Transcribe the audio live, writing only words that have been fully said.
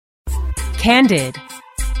Candid,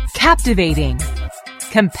 captivating,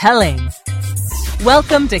 compelling.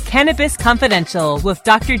 Welcome to Cannabis Confidential with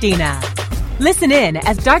Dr. Dina. Listen in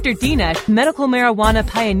as Dr. Dina, medical marijuana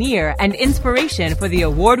pioneer and inspiration for the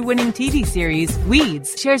award-winning TV series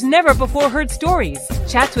Weeds, shares never-before-heard stories,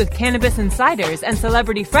 chats with cannabis insiders and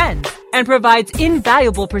celebrity friends, and provides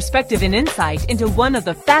invaluable perspective and insight into one of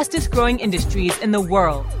the fastest-growing industries in the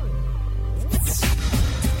world.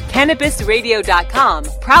 CannabisRadio.com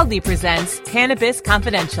proudly presents Cannabis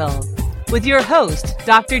Confidential with your host,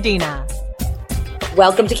 Dr. Dina.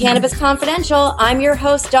 Welcome to Cannabis Confidential. I'm your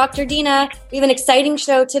host, Dr. Dina. We have an exciting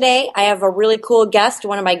show today. I have a really cool guest.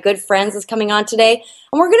 One of my good friends is coming on today.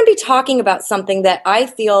 And we're going to be talking about something that I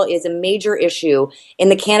feel is a major issue in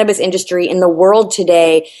the cannabis industry, in the world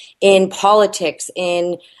today, in politics,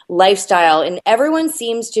 in lifestyle, and everyone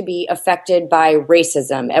seems to be affected by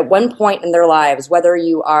racism at one point in their lives, whether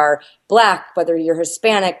you are Black, whether you're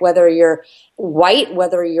Hispanic, whether you're white,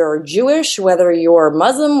 whether you're Jewish, whether you're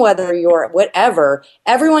Muslim, whether you're whatever.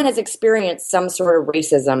 Everyone has experienced some sort of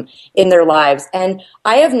racism in their lives. And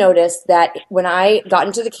I have noticed that when I got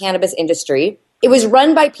into the cannabis industry, it was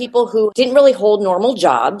run by people who didn't really hold normal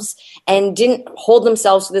jobs and didn't hold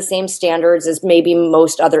themselves to the same standards as maybe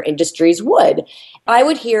most other industries would. I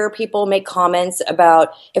would hear people make comments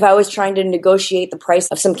about if I was trying to negotiate the price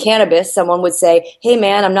of some cannabis, someone would say, "Hey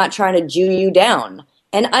man, I'm not trying to Jew you down."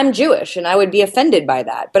 And I'm Jewish and I would be offended by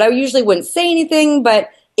that. But I usually wouldn't say anything, but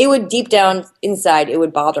it would deep down inside, it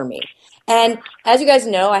would bother me. And as you guys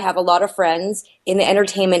know, I have a lot of friends in the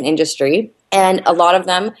entertainment industry, and a lot of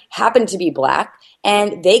them happen to be Black,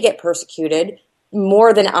 and they get persecuted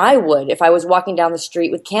more than I would if I was walking down the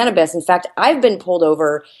street with cannabis. In fact, I've been pulled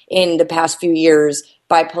over in the past few years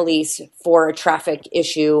by police for a traffic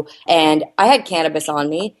issue, and I had cannabis on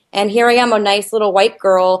me, and here I am, a nice little white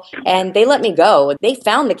girl, and they let me go. They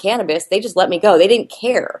found the cannabis, they just let me go. They didn't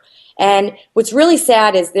care. And what's really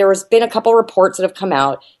sad is there has been a couple reports that have come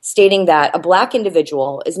out stating that a Black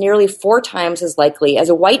individual is nearly 4 times as likely as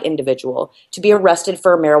a white individual to be arrested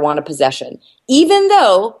for marijuana possession, even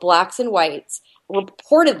though Blacks and whites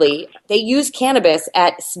reportedly, they use cannabis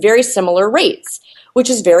at very similar rates, which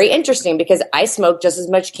is very interesting because I smoke just as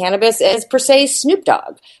much cannabis as, per se, Snoop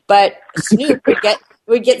Dogg. But Snoop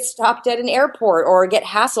would get stopped at an airport or get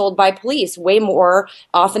hassled by police way more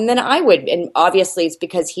often than I would. And obviously it's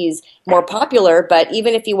because he's more popular, but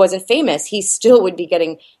even if he wasn't famous, he still would be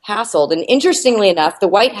getting hassled. And interestingly enough, the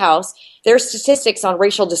White House, their statistics on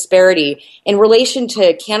racial disparity in relation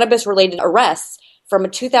to cannabis-related arrests from a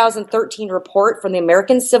 2013 report from the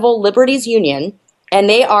American Civil Liberties Union, and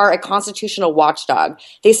they are a constitutional watchdog.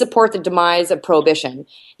 They support the demise of prohibition.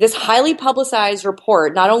 This highly publicized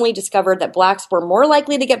report not only discovered that Blacks were more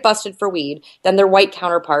likely to get busted for weed than their white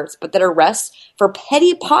counterparts, but that arrests for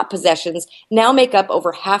petty pot possessions now make up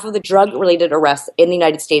over half of the drug-related arrests in the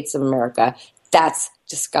United States of America. That's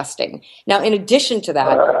disgusting. Now, in addition to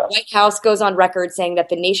that, the White House goes on record saying that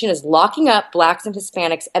the nation is locking up Blacks and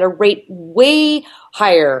Hispanics at a rate way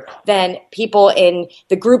higher than people in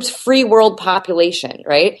the group's free world population,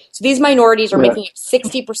 right? So these minorities are making up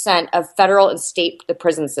 60% of federal and state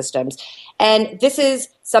prison systems. And this is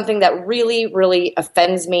something that really, really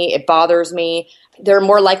offends me. It bothers me. They're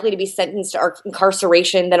more likely to be sentenced to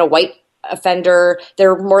incarceration than a white offender.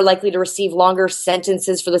 They're more likely to receive longer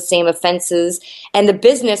sentences for the same offenses. And the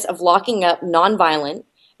business of locking up nonviolent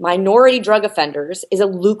minority drug offenders is a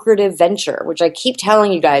lucrative venture, which I keep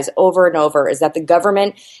telling you guys over and over, is that the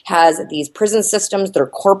government has these prison systems. They're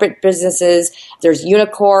corporate businesses. There's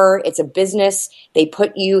Unicor. It's a business. They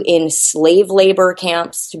put you in slave labor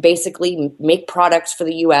camps to basically make products for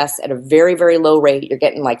the U.S. at a very, very low rate. You're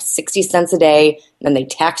getting like 60 cents a day, and then they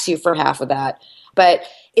tax you for half of that. But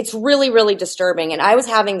it's really, really disturbing. And I was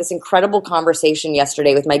having this incredible conversation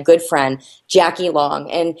yesterday with my good friend, Jackie Long.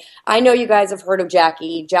 And I know you guys have heard of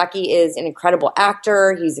Jackie. Jackie is an incredible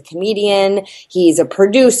actor. He's a comedian. He's a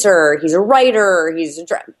producer. He's a writer.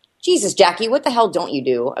 Jesus, Jackie, what the hell don't you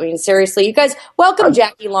do? I mean, seriously, you guys, welcome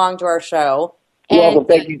Jackie Long to our show. Welcome.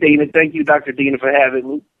 Thank you, Dina. Thank you, Dr. Dina, for having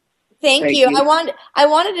me. Thank you. I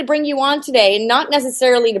wanted to bring you on today, and not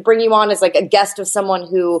necessarily to bring you on as like a guest of someone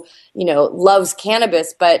who, loves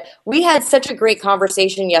cannabis, but we had such a great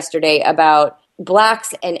conversation yesterday about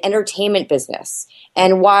Blacks and entertainment business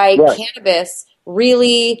and why cannabis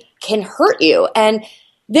really can hurt you. And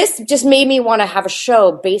this just made me want to have a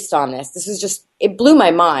show based on this. It blew my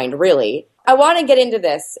mind, really. I want to get into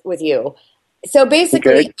this with you. So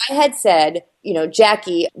basically, I had said,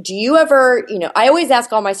 Jackie, do you ever, I always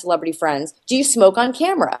ask all my celebrity friends, do you smoke on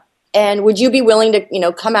camera? And would you be willing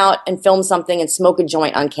to, come out and film something and smoke a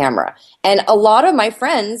joint on camera? And a lot of my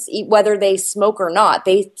friends, whether they smoke or not,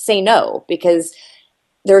 they say no, because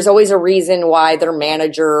there's always a reason why their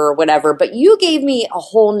manager or whatever. But you gave me a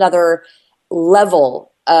whole nother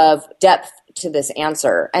level of depth to this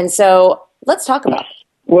answer. And so let's talk about it.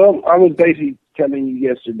 Well, I was basically telling you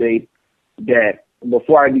yesterday that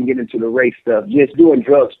before I even get into the race stuff, just doing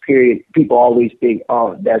drugs, period, people always think,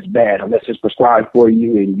 oh, that's bad, unless it's prescribed for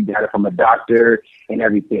you and you got it from a doctor and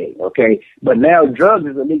everything, okay? But now drugs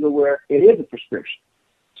is illegal where it is a prescription.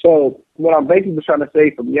 So what I'm basically trying to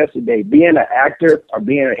say from yesterday, being an actor or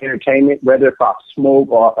being an entertainment, whether if I smoke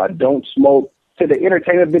or if I don't smoke, to the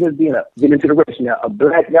entertainment business, getting into the race. Now, a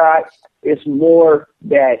black guy, it's more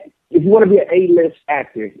that if you want to be an A-list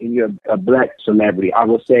actor and you're a black celebrity, I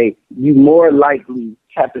will say you more likely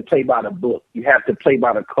have to play by the book. You have to play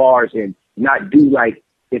by the cards and not do like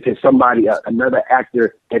if it's somebody, another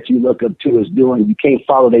actor that you look up to is doing. You can't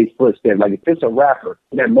follow their footsteps. Like if it's a rapper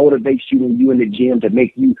that motivates you when you in the gym to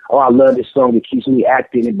make you, oh, I love this song, it keeps me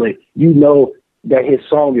acting, but you know that his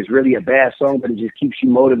song is really a bad song, but it just keeps you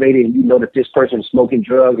motivated, and you know that this person is smoking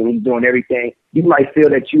drugs and he's doing everything, you might feel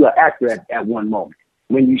that you're an actor at one moment,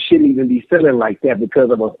 when you shouldn't even be feeling like that because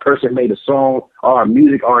of a person made a song or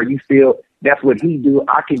music, or you feel that's what he do,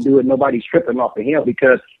 I can do it, nobody's tripping off of him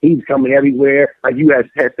because he's coming everywhere. Like you had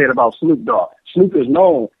said about Snoop Dogg. Snoop is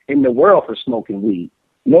known in the world for smoking weed.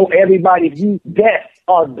 Know everybody, if you deaf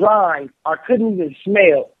or blind or couldn't even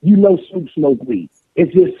smell, you know Snoop smoked weed.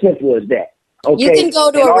 It's just simple as that. Okay? You can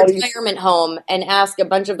go to a retirement home and ask a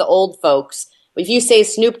bunch of the old folks. If you say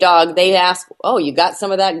Snoop Dogg, they ask, oh, you got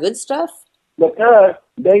some of that good stuff? Because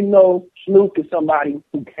they know Snoop is somebody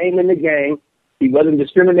who came in the game. He wasn't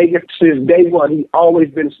discriminated since day one. He's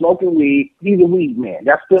always been smoking weed. He's a weed man.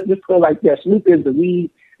 That's just put it like that. Snoop is the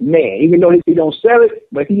weed man. Even though he don't sell it,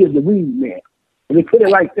 but he is the weed man. And they put it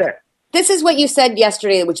like that. This is what you said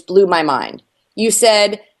yesterday, which blew my mind. You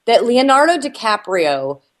said that Leonardo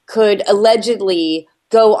DiCaprio could allegedly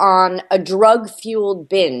go on a drug-fueled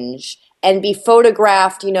binge and be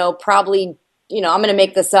photographed, probably, I'm going to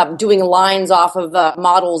make this up, doing lines off of a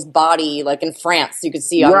model's body, like in France, you could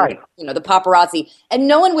see on, right, the paparazzi. And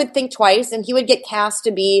no one would think twice, and he would get cast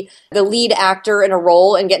to be the lead actor in a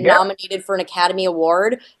role and get nominated for an Academy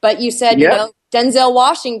Award. But you said, Denzel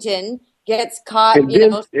Washington gets caught,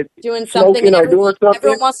 doing something, and everyone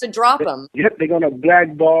wants to drop him. Yep, they're going to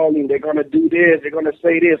blackball him. They're going to do this. They're going to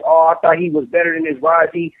say this. Oh, I thought he was better than this. Why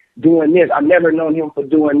is he doing this? I never known him for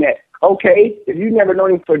doing that. Okay, if you never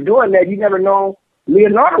known him for doing that, you never known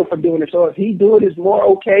Leonardo for doing it. So if he do it, is more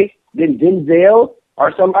okay than Denzel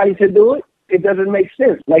or somebody to do it? It doesn't make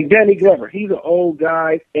sense. Like Danny Glover, he's an old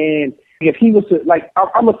guy, and if he was to, like,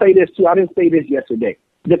 I'm going to say this too. I didn't say this yesterday.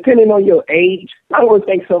 Depending on your age, I don't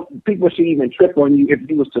think some people should even trip on you if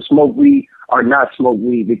you was to smoke weed or not smoke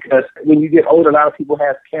weed, because when you get older, a lot of people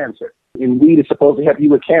have cancer, and weed is supposed to help you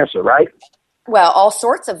with cancer, right? Well, all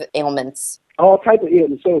sorts of ailments. All type of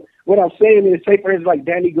ailments. So what I'm saying is, say for instance, like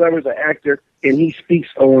Danny Glover's an actor, and he speaks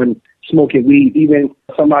on smoking weed. Even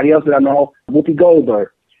somebody else that I know, Whoopi Goldberg.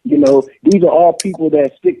 These are all people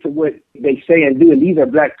that stick to what they say and do, and these are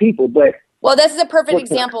black people. But well, this is a perfect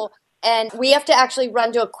example. And we have to actually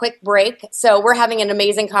run to a quick break. So we're having an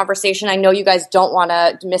amazing conversation. I know you guys don't want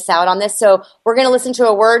to miss out on this. So we're going to listen to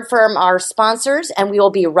a word from our sponsors, and we will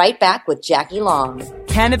be right back with Jackie Long.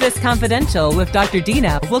 Cannabis Confidential with Dr.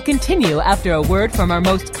 Dina will continue after a word from our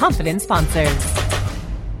most confident sponsors.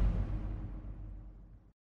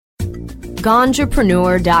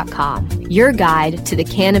 Ganjapreneur.com, your guide to the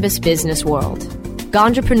cannabis business world.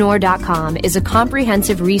 Ganjapreneur.com is a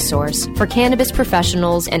comprehensive resource for cannabis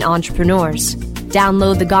professionals and entrepreneurs.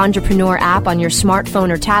 Download the Ganjapreneur app on your smartphone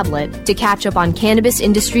or tablet to catch up on cannabis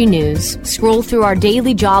industry news, scroll through our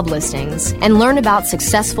daily job listings, and learn about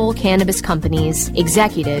successful cannabis companies,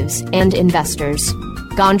 executives, and investors.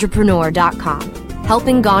 Ganjapreneur.com,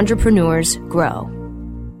 helping Ganjapreneurs grow.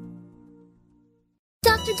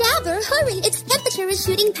 Dr. Dabber, hurry! Its temperature is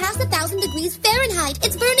shooting past 1,000 degrees Fahrenheit.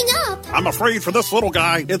 It's burning up. I'm afraid for this little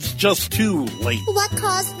guy, it's just too late. What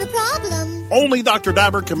caused the problem? Only Dr.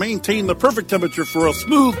 Dabber can maintain the perfect temperature for a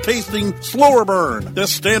smooth-tasting, slower burn.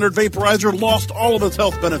 This standard vaporizer lost all of its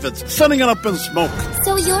health benefits, sending it up in smoke.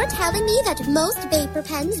 So you're telling me that most vapor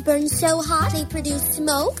pens burn so hot they produce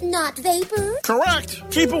smoke, not vapor? Correct.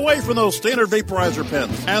 Keep away from those standard vaporizer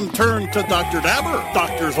pens and turn to Dr. Dabber.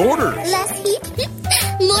 Doctor's orders. Less heat,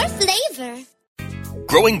 more flavor.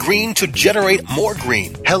 growing green to generate more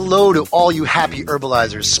green. Hello to all you happy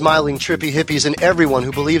herbalizers, smiling trippy hippies, and everyone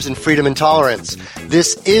who believes in freedom and tolerance.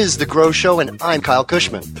 This is The Grow Show, and I'm Kyle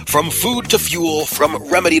Cushman. From food to fuel, from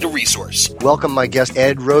remedy to resource. Welcome my guest,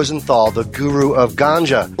 Ed Rosenthal, the guru of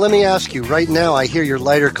ganja. Let me ask you, right now I hear your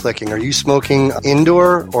lighter clicking. Are you smoking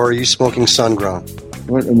indoor or are you smoking sun-grown?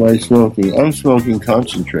 What am I smoking? I'm smoking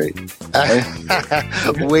concentrate.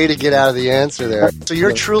 Way to get out of the answer there. So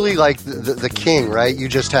you're truly like the king, right? You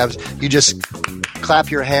just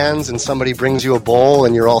clap your hands and somebody brings you a bowl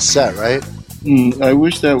and you're all set, right? I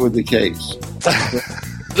wish that were the case.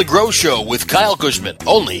 The Grow Show with Kyle Cushman,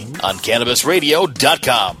 only on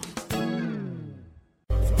CannabisRadio.com.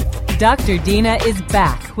 Dr. Dina is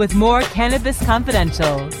back with more Cannabis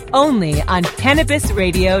Confidential, only on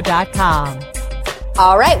CannabisRadio.com.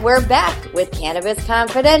 All right, we're back with Cannabis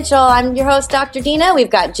Confidential. I'm your host, Dr. Dina. We've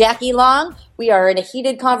got Jackie Long. We are in a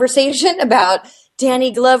heated conversation about Danny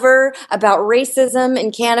Glover, about racism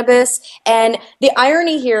in cannabis. And the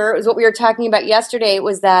irony here is what we were talking about yesterday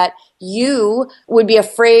was that you would be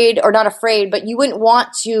afraid, or not afraid, but you wouldn't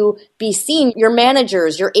want to be seen. Your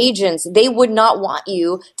managers, your agents, they would not want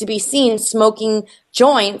you to be seen smoking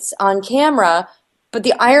joints on camera. But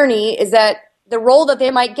the irony is that the role that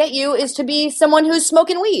they might get you is to be someone who's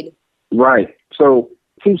smoking weed. Right. So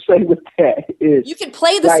to say with that is you can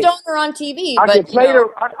play the stoner on TV. I can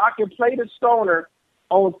play the stoner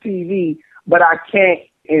on TV, but I can't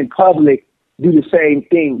in public do the same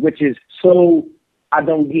thing, which is so I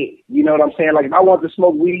don't get. You know what I'm saying? Like if I want to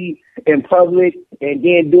smoke weed in public and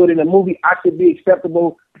then do it in a movie, I should be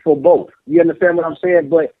acceptable for both. You understand what I'm saying?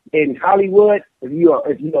 But in Hollywood, if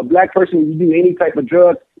you're a black person, you do any type of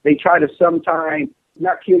drug, they try to sometimes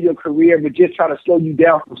not kill your career, but just try to slow you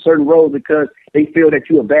down from certain roles because they feel that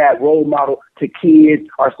you're a bad role model to kids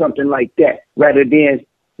or something like that. Rather than,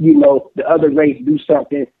 the other race do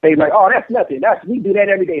something, they like, oh, that's nothing. We do that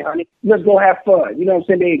every day, honey. Let's go have fun. You know what I'm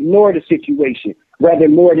saying? They ignore the situation rather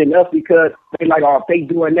more than us because they like, oh, if they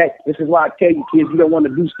doing that, this is why I tell you kids, you don't want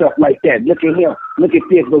to do stuff like that. Look at him. Look at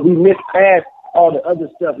this. But we miss past all the other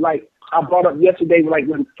stuff. Like I brought up yesterday, like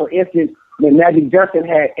when, for instance, when Magic Johnson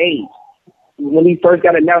had AIDS, when he first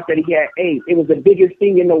got announced that he had AIDS, it was the biggest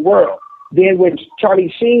thing in the world. Then when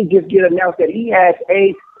Charlie Sheen just get announced that he has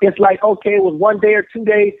AIDS, it's like, okay, it was 1 day or 2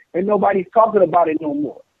 days and nobody's talking about it no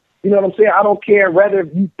more. You know what I'm saying? I don't care whether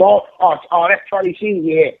you thought, oh, that's Charlie Sheen,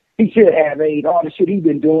 yeah, he should have AIDS, all the shit he's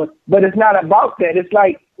been doing. But it's not about that. It's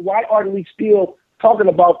like, why aren't we still talking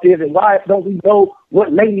about this, and why don't we know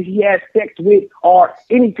what ladies he has sex with or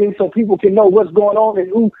anything so people can know what's going on and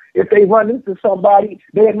who, if they run into somebody,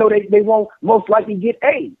 they know they won't most likely get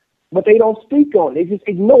AIDS. But they don't speak on it. They just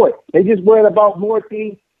ignore it. They just worry about more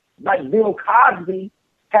things like Bill Cosby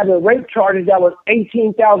having rape charges that was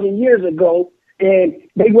 18,000 years ago, and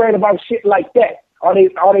they worried about shit like that. Are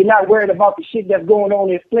they not worried about the shit that's going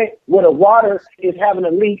on in Flint where the water is having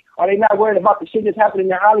a leak? Are they not worried about the shit that's happening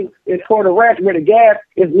in Hollywood, in Florida Ranch where the gas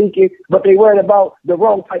is leaking, but they worried about the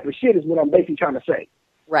wrong type of shit is what I'm basically trying to say.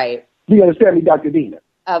 Right. Do you understand me, Dr. Dina?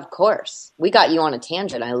 Of course. We got you on a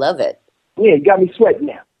tangent. I love it. Yeah, you got me sweating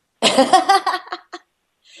now.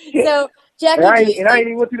 So, Jackie, I ain't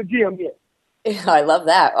even went to the gym yet. I love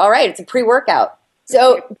that. All right, it's a pre-workout.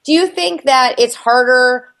 So, do you think that it's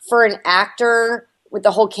harder for an actor with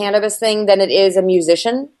the whole cannabis thing than it is a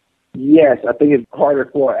musician? Yes, I think it's harder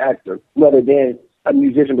for an actor rather than a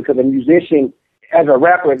musician because a musician, as a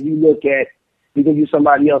rapper, if you look at, you can use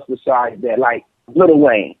somebody else besides that, like Lil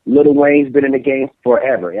Wayne. Lil Wayne's been in the game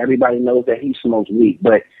forever. Everybody knows that he smokes weed,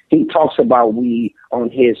 but he talks about weed on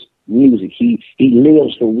his music. He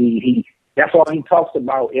lives for weed. That's all he talks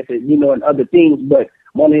about, and other things, but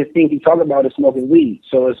one of his things he talks about is smoking weed.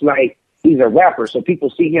 So it's like, he's a rapper, so people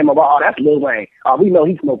see him about, oh, that's Lil Wayne. Oh, we know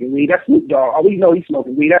he's smoking weed. That's Snoop Dogg. Oh, we know he's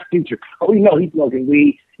smoking weed. That's Future. Oh, we know he's smoking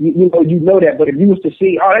weed. You know that. But if you was to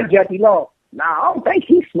see, oh, that's Jackie Long. Nah, I don't think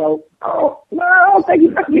he smoked. Oh, no, I don't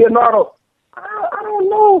think that's Leonardo. I don't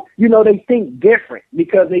know. They think different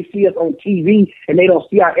because they see us on TV and they don't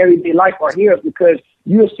see our everyday life or hear us because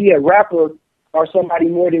you'll see a rapper or somebody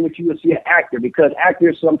more than what you would see an actor because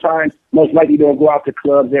actors sometimes most likely don't go out to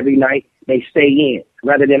clubs every night. They stay in.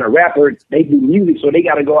 Rather than a rapper, they do music, so they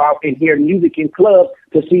got to go out and hear music in clubs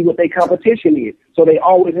to see what their competition is. So they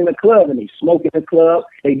always in the club, and they smoke in the club.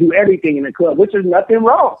 They do everything in the club, which is nothing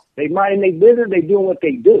wrong. They minding their business. They doing what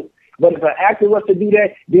they do. But if an actor was to do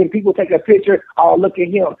that, then people take a picture, oh, look at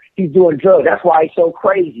him. He's doing drugs. That's why he's so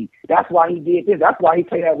crazy. That's why he did this. That's why he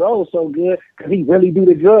played that role so good, because he really do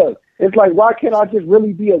the drugs. It's like, why can't I just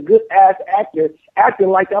really be a good-ass actor acting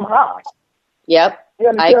like I'm high? Yep. You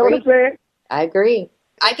understand what I'm saying? I agree.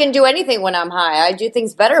 I can do anything when I'm high. I do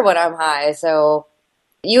things better when I'm high. So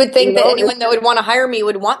you would think that anyone that would want to hire me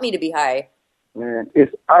would want me to be high. Man,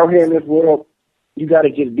 it's out here in this world. You got to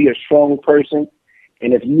just be a strong person.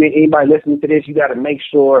 And if you anybody listening to this, you got to make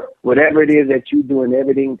sure whatever it is that you do and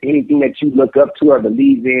anything that you look up to or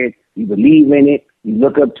believe in, you believe in it, you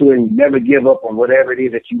look up to it, and you never give up on whatever it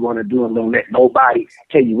is that you want to do, and don't let nobody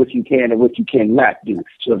tell you what you can and what you cannot do.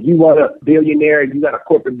 So if you want a billionaire and you got a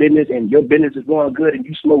corporate business and your business is going good and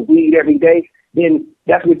you smoke weed every day, then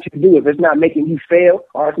that's what you do. If it's not making you fail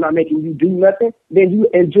or it's not making you do nothing, then you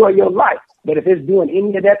enjoy your life. But if it's doing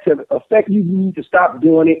any of that to affect you, you need to stop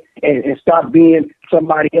doing it and stop being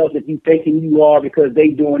somebody else that you thinking you are because they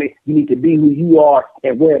doing it. You need to be who you are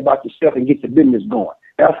and worry about yourself and get your business going.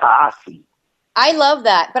 That's how I see it. I love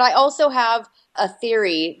that. But I also have a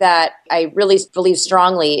theory that I really believe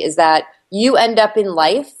strongly is that you end up in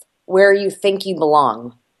life where you think you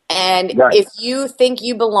belong. And if you think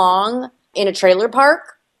you belong in a trailer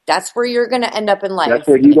park, that's where you're going to end up in life. That's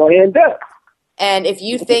where you're going to end up. And if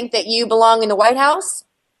you think that you belong in the White House,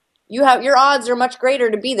 your odds are much greater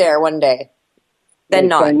to be there one day than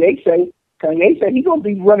not. Kanye said he's going to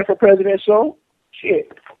be running for president soon.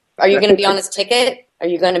 Shit. Are you going to be on his ticket? Are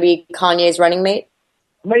you going to be Kanye's running mate?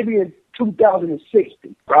 Maybe in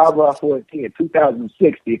 2060. I'll run for it in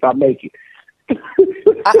 2060 if I make it.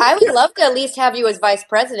 I would love to at least have you as vice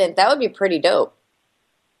president. That would be pretty dope.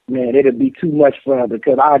 Man, it'd be too much fun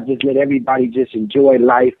because I just let everybody just enjoy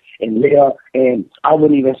life and live. And I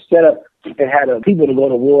wouldn't even set up and have the people to go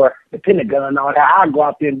to war, the Pentagon and all that. I'd go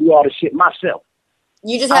out there and do all the shit myself.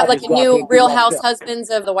 You just have like a new Real House Husbands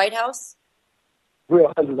of the White House?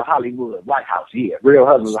 Real Husbands of Hollywood, White House, yeah. Real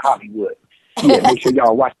Husbands of Hollywood. Yeah, make sure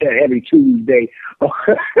y'all watch that every Tuesday.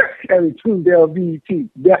 Every Tuesday on BET,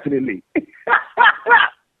 definitely.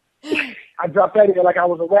 I dropped that in like I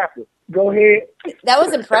was a rapper. Go ahead. That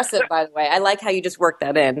was impressive, by the way. I like how you just worked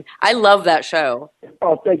that in. I love that show.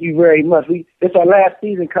 Oh, thank you very much. It's our last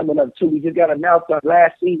season coming up, too. We just got announced our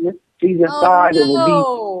last season, season 5. No. It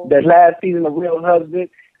will be the last season of Real Husband.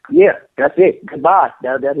 Yeah, that's it. Goodbye.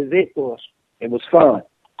 That is it for us. It was fun.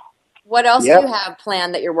 What else do you have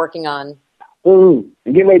planned that you're working on? I'm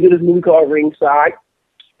getting ready to do this movie called Ringside.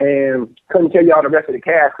 And couldn't tell you all the rest of the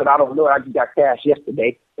cast because I don't know. I just got cast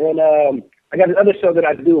yesterday. And I got another show that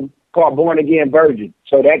I do called Born Again Virgin.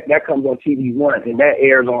 So that comes on TV One, and that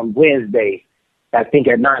airs on Wednesday, I think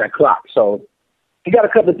at 9 o'clock. So we got a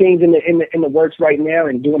couple of things in the works right now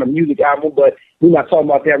and doing a music album, but we're not talking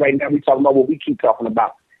about that right now. We're talking about what we keep talking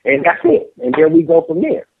about. And that's it. And there we go from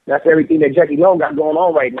there. That's everything that Jackie Long got going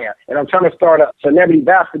on right now. And I'm trying to start a celebrity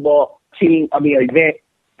basketball event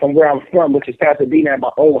from where I'm from, which is Pasadena, at my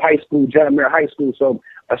old high school, John Muir High School. So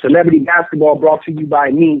a celebrity basketball brought to you by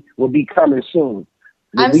me will be coming soon.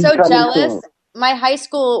 I'm so jealous. Soon. My high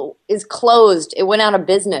school is closed. It went out of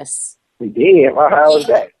business. It did? How was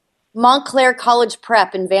that? Montclair College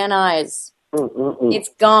Prep in Van Nuys. It's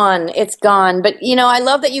gone. It's gone. But, I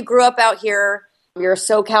love that you grew up out here. You're a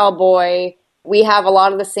SoCal boy. We have a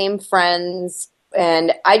lot of the same friends.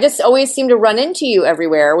 And I just always seem to run into you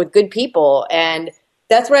everywhere with good people. And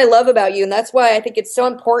that's what I love about you. And that's why I think it's so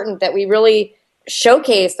important that we really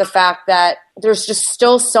showcase the fact that there's just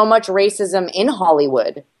still so much racism in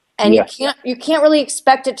Hollywood. And you can't really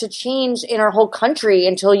expect it to change in our whole country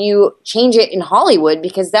until you change it in Hollywood,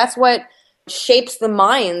 because that's what shapes the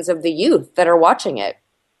minds of the youth that are watching it.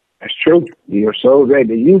 That's true. You're so right.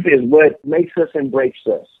 The youth is what makes us and breaks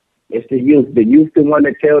us. It's the youth. The youth the one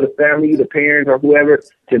that tell the family, the parents, or whoever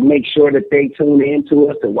to make sure that they tune into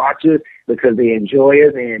us to watch us because they enjoy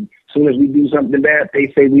us. And as soon as we do something bad,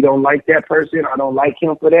 they say we don't like that person, I don't like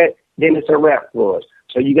him for that, then it's a wrap for us.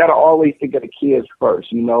 So you got to always think of the kids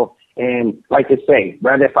first, And like I say,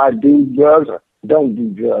 rather if I do drugs or don't do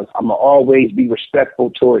drugs, I'm going to always be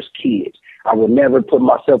respectful towards kids. I will never put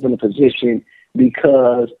myself in a position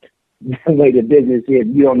because the way the business is,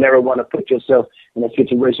 you don't never want to put yourself in a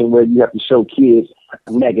situation where you have to show kids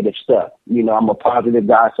negative stuff. I'm a positive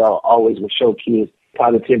guy, so I always will show kids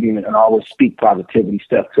positivity and always speak positivity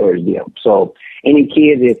stuff towards them. So any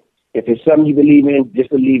kids, if it's something you believe in, just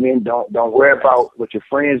believe in. Don't worry about what your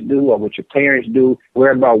friends do or what your parents do.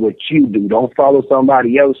 Worry about what you do. Don't follow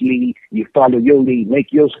somebody else's lead. You follow your lead.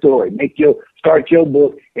 Make your story. Start your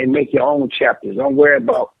book and make your own chapters. Don't worry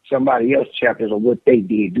about somebody else's chapters or what they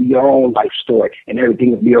did. Do your own life story and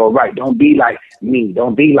everything will be all right. Don't be like me.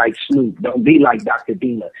 Don't be like Snoop. Don't be like Dr.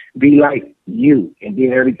 Dina. Be like you, and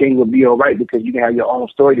then everything will be all right because you can have your own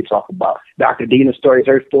story to talk about. Dr. Dina's story is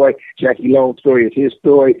her story. Jackie Long's story is his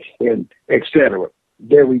story, and et cetera.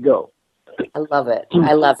 There we go. I love it.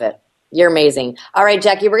 I love it. You're amazing. All right,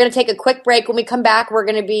 Jackie, we're going to take a quick break. When we come back, we're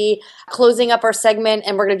going to be closing up our segment,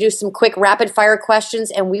 and we're going to do some quick rapid-fire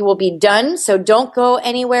questions, and we will be done. So don't go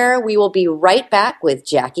anywhere. We will be right back with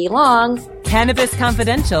Jackie Long. Cannabis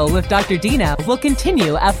Confidential with Dr. Dina will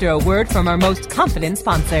continue after a word from our most confident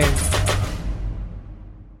sponsors.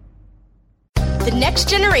 The next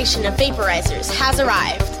generation of vaporizers has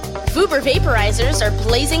arrived. Vuber vaporizers are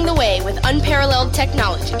blazing the way with unparalleled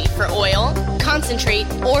technology for oil, concentrate,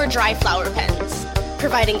 or dry flower pens.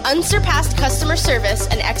 Providing unsurpassed customer service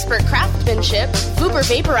and expert craftsmanship, Vuber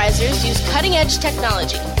vaporizers use cutting-edge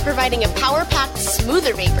technology, providing a power-packed,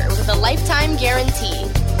 smoother vapor with a lifetime guarantee.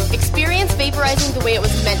 Experience vaporizing the way it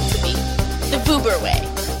was meant to be. The Vuber way.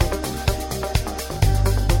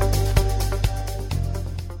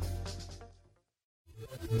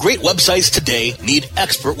 Great websites today need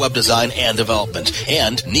expert web design and development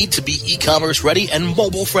and need to be e-commerce ready and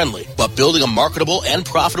mobile friendly. But building a marketable and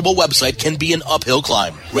profitable website can be an uphill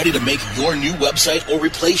climb. Ready to make your new website or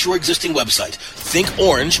replace your existing website? Think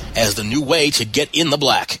Orange as the new way to get in the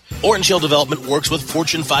black. Orange Hill Development works with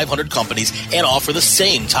Fortune 500 companies and offer the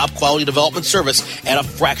same top quality development service at a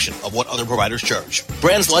fraction of what other providers charge.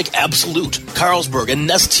 Brands like Absolute, Carlsberg, and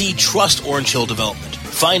Nestea trust Orange Hill Development.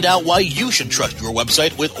 Find out why you should trust your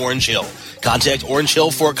website with Orange Hill. Contact Orange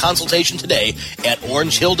Hill for a consultation today at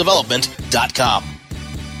orangehilldevelopment.com.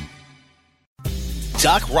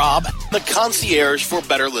 Doc Rob, the concierge for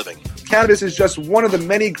better living. Cannabis is just one of the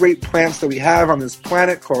many great plants that we have on this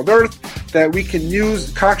planet called Earth that we can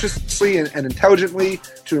use consciously and intelligently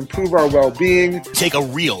to improve our well-being. Take a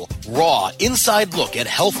real, raw, inside look at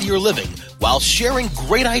healthier living while sharing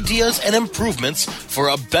great ideas and improvements for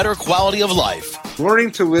a better quality of life.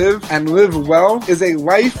 Learning to live and live well is a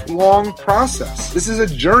lifelong process. This is a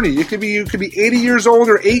journey. You could be 80 years old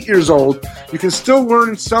or 8 years old. You can still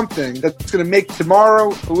learn something that's going to make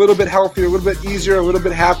tomorrow a little bit healthier, a little bit easier, a little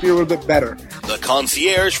bit happier, a little bit better. The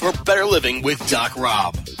concierge for better living with Doc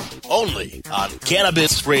Rob. Only on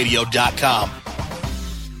CannabisRadio.com.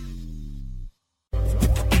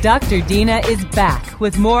 Dr. Dina is back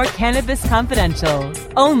with more Cannabis Confidential,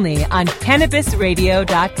 only on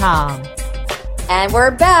CannabisRadio.com. And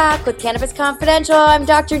we're back with Cannabis Confidential. I'm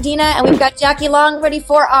Dr. Dina, and we've got Jackie Long ready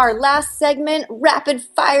for our last segment, rapid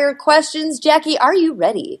fire questions. Jackie, are you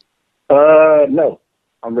ready? No.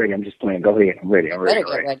 I'm ready. I'm just playing. Go ahead. I'm ready.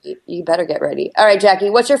 You better get ready. All right, Jackie,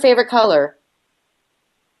 what's your favorite color?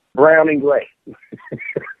 Brown and gray.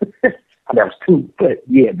 That was two, but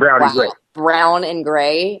yeah, brown and gray. Brown and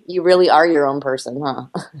gray? You really are your own person, huh?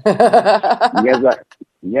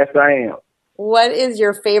 Yes, I am. What is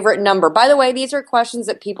your favorite number? By the way, these are questions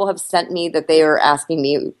that people have sent me that they are asking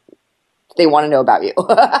me. They want to know about you.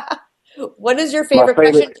 What is your favorite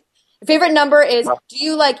question? Favorite number is, do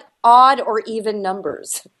you like odd or even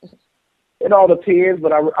numbers? It all depends,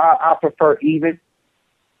 but I prefer even.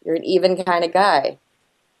 You're an even kind of guy.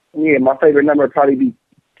 Yeah, my favorite number would probably be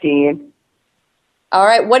 10. All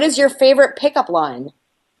right. What is your favorite pickup line?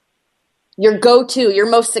 Your go-to, your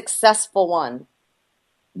most successful one?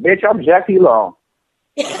 Bitch, I'm Jackie Long.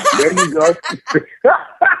 There you go.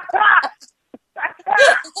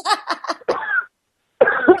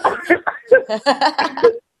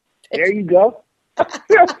 There you go.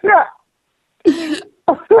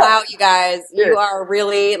 Wow, you guys, you are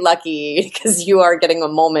really lucky because you are getting a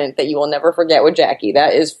moment that you will never forget with Jackie.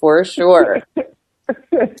 That is for sure.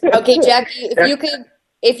 Okay, Jackie,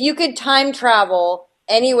 if you could time travel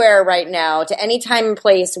anywhere right now to any time and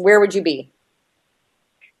place, where would you be?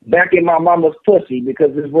 Back in my mama's pussy,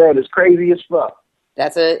 because this world is crazy as fuck.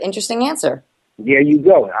 That's an interesting answer. There you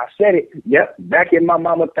go. I said it. Yep, back in my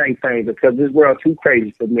mama thing, because this world too crazy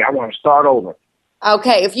for me. I want to start over.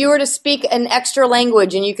 Okay, if you were to speak an extra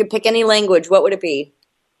language and you could pick any language, what would it be?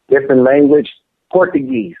 Different language,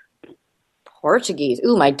 Portuguese. Portuguese.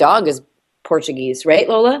 Ooh, my dog is Portuguese, right,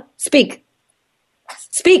 Lola? Speak.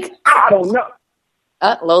 I don't know.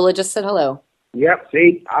 Lola just said hello. Yep,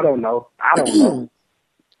 see? I don't know.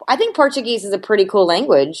 I think Portuguese is a pretty cool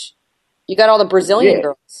language. You got all the Brazilian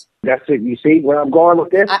girls. That's it. You see where I'm going with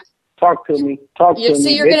this? Talk to me. So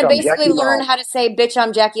you're going to basically learn how to say, bitch,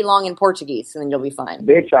 I'm Jackie Long in Portuguese, and then you'll be fine.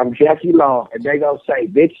 Bitch, I'm Jackie Long. And they going to say,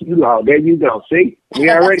 bitch, you long. There you go. See? We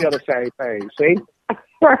already on the same thing. See?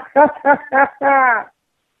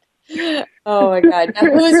 Oh, my God. Now,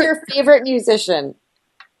 who's your favorite musician?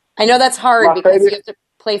 I know that's hard because you have to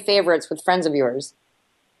play favorites with friends of yours.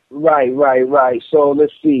 Right. So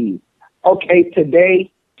let's see. Okay,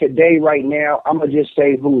 today, right now, I'm going to just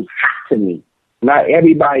say who's hot to me. Not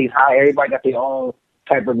everybody's hot. Everybody got their own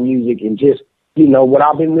type of music, and just, what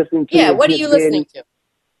I've been listening to. Yeah, what are you listening to?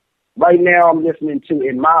 Right now, I'm listening to,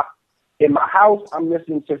 in my in my house, I'm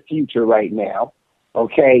listening to Future right now,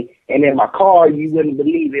 okay? And in my car, you wouldn't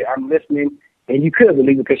believe it. I'm listening, and you could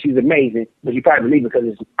believe it because she's amazing, but you probably believe it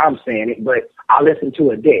because I'm saying it, but I listen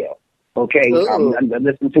to Adele, okay? I'm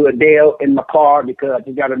listening to Adele in my car because I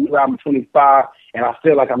just got a new album, 25, and I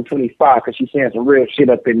feel like I'm 25 because she's saying some real shit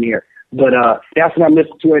up in there. But that's what I'm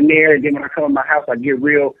listening to in there, and then when I come in my house, I get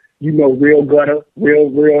real, real gutter,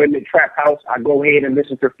 real in the trap house. I go ahead and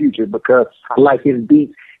listen to Future because I like his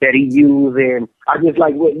beats that he used, and I just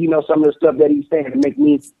like what, some of the stuff that he's saying to make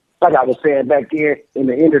me, like I was saying back there in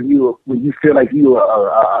the interview, when you feel like you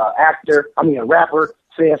a rapper,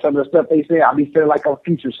 saying some of the stuff they say, I be feeling like I'm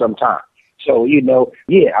Future sometimes. So,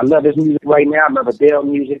 I love his music right now. I love Adele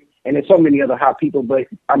music, and there's so many other hot people, but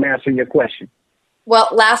I'm answering your question. Well,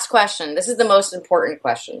 last question. This is the most important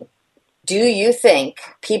question. Do you think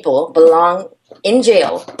people belong in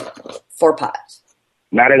jail for pot?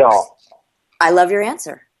 Not at all. I love your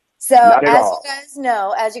answer. So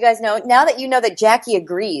as you guys know, now that you know that Jackie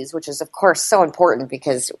agrees, which is of course so important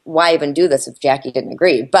because why even do this if Jackie didn't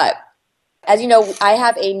agree? But as you know, I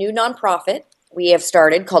have a new nonprofit we have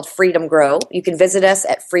started called Freedom Grow. You can visit us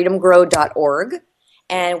at freedomgrow.org,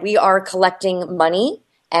 and we are collecting money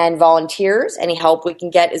and volunteers. Any help we can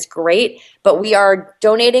get is great, but we are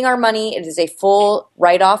donating our money. It is a full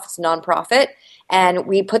write-off. It's a nonprofit, and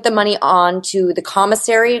we put the money on to the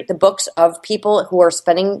commissary, the books of people who are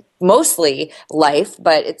spending mostly life,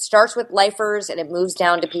 but it starts with lifers and it moves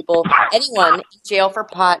down to people, anyone in jail for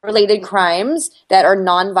pot-related crimes that are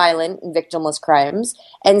nonviolent and victimless crimes.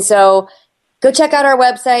 And so go check out our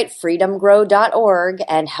website, freedomgrow.org,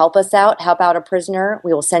 and help us out, help out a prisoner.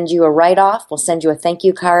 We will send you a write-off. We'll send you a thank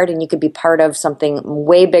you card, and you could be part of something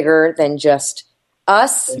way bigger than just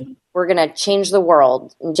us. We're going to change the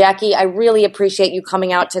world. And Jackie, I really appreciate you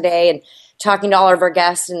coming out today and talking to all of our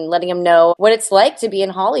guests and letting them know what it's like to be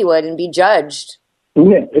in Hollywood and be judged.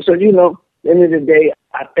 Yeah, so, at the end of the day,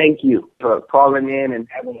 I thank you for calling in and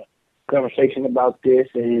having a conversation about this,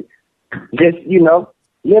 and just,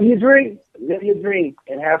 live your dream. Live your dream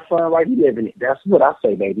and have fun while you're living it. That's what I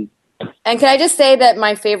say, baby. And can I just say that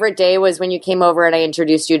my favorite day was when you came over and I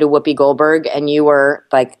introduced you to Whoopi Goldberg, and you were,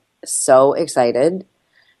 so excited.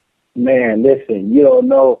 Man, listen, you don't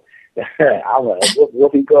know.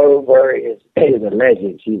 Whoopi Goldberg is a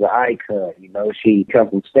legend. She's an icon. She comes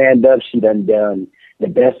from stand-up. She done the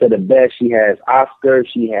best of the best. She has Oscars.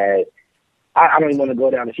 She has, I don't even want to go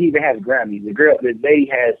down. She even has Grammys. The lady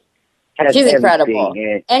has She's incredible.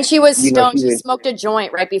 And she was stoned. She smoked a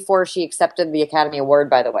joint right before she accepted the Academy Award,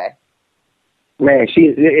 by the way. Man,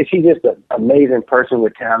 she's just an amazing person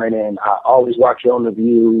with talent, and I always watch her on The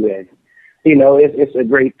View, and, it's a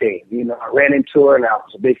great thing. I ran into her, and I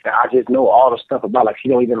was a big fan. I just know all the stuff about, she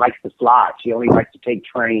don't even like to fly. She only likes to take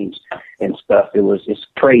trains and stuff. It's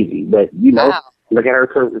crazy. But, wow. Look at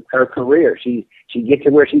her career. She gets to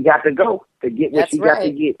where she got to go to get what got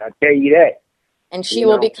to get. I tell you that. And she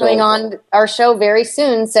will be coming on our show very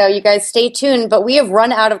soon, so you guys stay tuned. But we have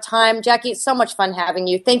run out of time. Jackie, it's so much fun having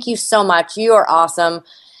you. Thank you so much. You are awesome.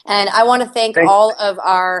 And I want to thank all of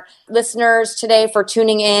our listeners today for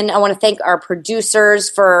tuning in. I want to thank our producers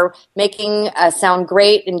for making us sound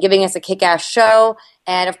great and giving us a kick-ass show.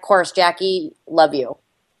 And, of course, Jackie, love you.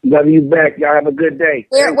 Love you back. Y'all have a good day.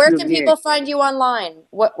 Where can people find you online?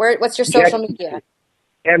 What's your social media?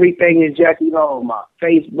 Everything is Jackie Long. My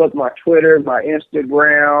Facebook, my Twitter, my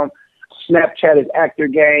Instagram, Snapchat is Actor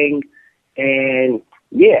Gang, and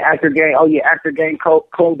Actor Gang. Oh yeah, Actor Gang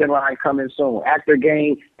clothing line coming soon. Actor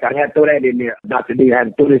Gang, gotta have to throw that in there. Dr. D had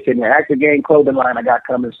to throw this in there. Actor Gang clothing line I got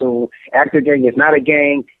coming soon. Actor Gang is not a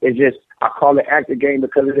gang. It's just I call it Actor Gang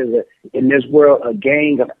because it is in this world a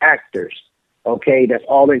gang of actors. Okay, that's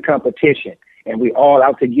all in competition. And we all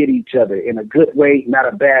out to get each other in a good way, not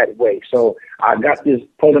a bad way. So I got this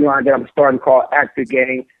clothing line that I'm starting called Actor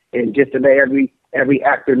Gang, and just to let every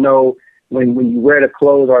actor know when you wear the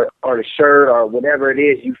clothes or the shirt or whatever it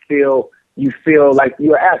is, you feel like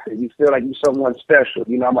you're an actor. You feel like you're someone special.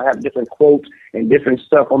 I'm gonna have different quotes and different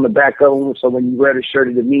stuff on the back of them. So when you wear the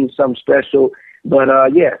shirt, it means something special. But,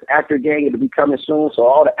 Actor Gang, it'll be coming soon. So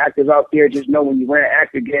all the actors out there, just know when you wear an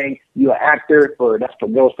Actor Gang, you're an actor.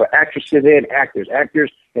 Goes for actresses and actors.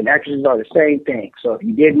 Actors and actresses are the same thing. So if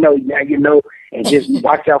you didn't know, now you know. And just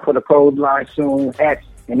watch out for the code line soon, hats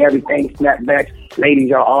and everything, snapbacks. Ladies,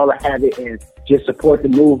 y'all all have it. And just support the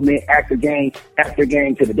movement, Actor Gang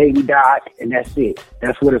to the day we die. And that's it.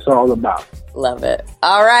 That's what it's all about. Love it.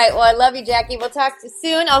 All right. Well, I love you, Jackie. We'll talk to you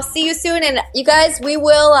soon. I'll see you soon. And you guys, we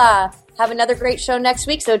will have another great show next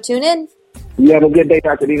week, so tune in. You have a good day,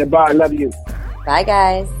 Dr. Dina. Bye. I love you. Bye,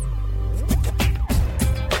 guys.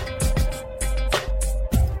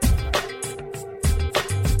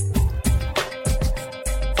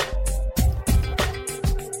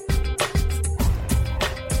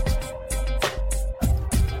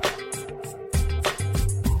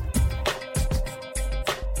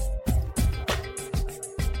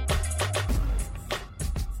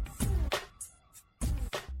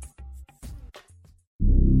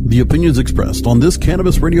 The opinions expressed on this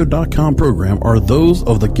CannabisRadio.com program are those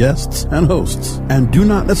of the guests and hosts and do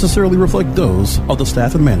not necessarily reflect those of the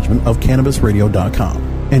staff and management of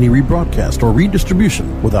CannabisRadio.com. Any rebroadcast or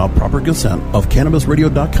redistribution without proper consent of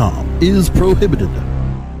CannabisRadio.com is prohibited.